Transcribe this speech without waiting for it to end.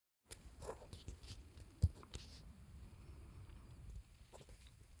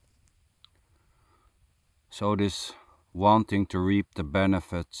So this wanting to reap the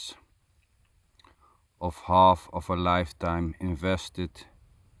benefits of half of a lifetime invested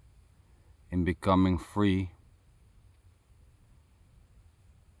in becoming free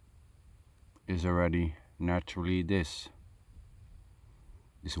is already naturally this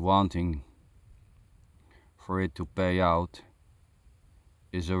wanting for it to pay out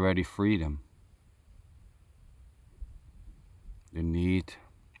is already freedom. The need,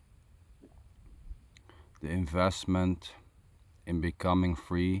 the investment in becoming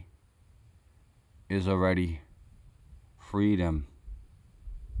free is already freedom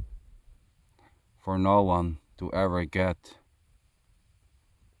for no one to ever get,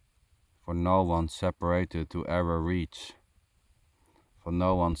 for no one separated to ever reach, for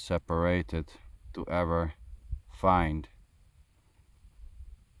no one separated to ever find,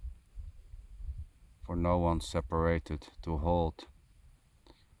 for no one separated to hold.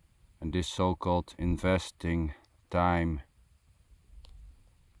 And this so-called investing time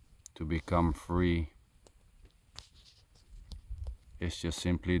to become free is just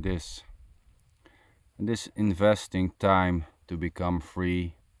simply this. And this investing time to become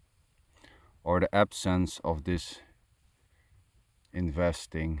free, or the absence of this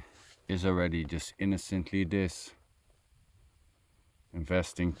investing, is already just innocently this.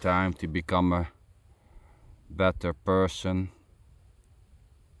 Investing time to become a better person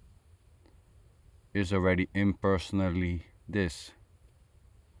is already impersonally this.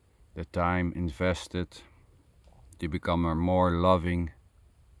 The time invested to become a more loving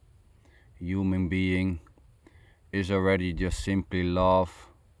human being is already just simply love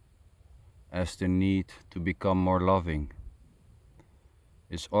as the need to become more loving.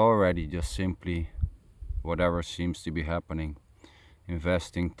 It's already just simply whatever seems to be happening.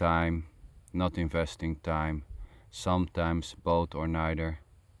 Investing time, not investing time, sometimes both or neither.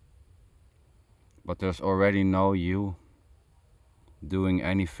 But there's already no you doing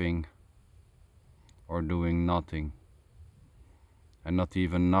anything or doing nothing. And not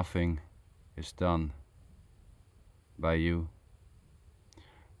even nothing is done by you.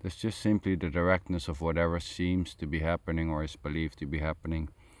 There's just simply the directness of whatever seems to be happening or is believed to be happening.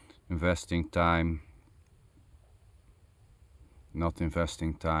 Investing time, not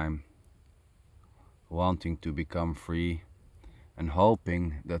investing time. Wanting to become free and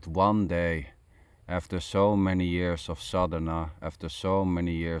hoping that one day, after so many years of sadhana, after so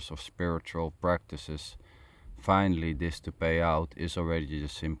many years of spiritual practices, finally this to pay out is already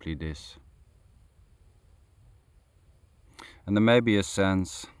just simply this. And there may be a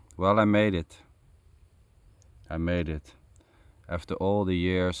sense, well, I made it. I made it. After all the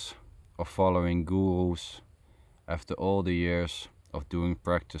years of following gurus, after all the years of doing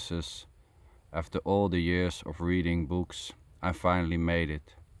practices, after all the years of reading books, I finally made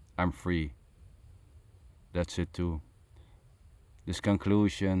it. I'm free. That's it too. This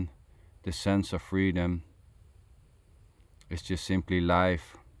conclusion, this sense of freedom, is just simply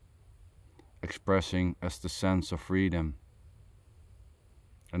life expressing as the sense of freedom.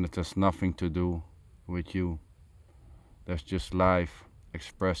 And it has nothing to do with you. There's just life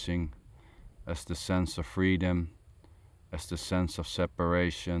expressing as the sense of freedom, as the sense of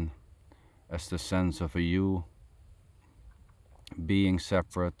separation, as the sense of a you being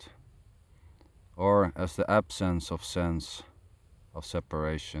separate, or as the absence of sense of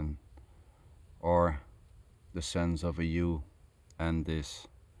separation, or the sense of a you and this,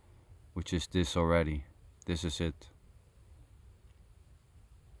 which is this already. This is it.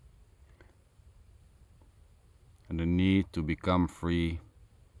 And the need to become free,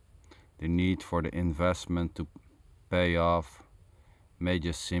 the need for the investment to pay off, may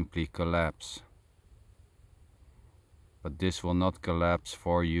just simply collapse. But this will not collapse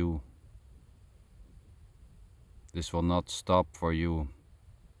for you. This will not stop for you.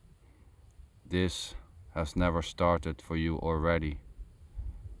 This has never started for you already.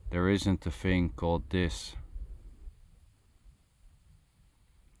 There isn't a thing called this.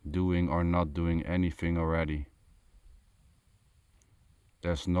 Doing or not doing anything already.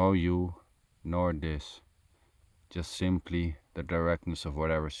 There's no you nor this. Just simply the directness of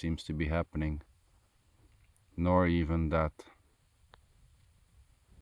whatever seems to be happening. Nor even that.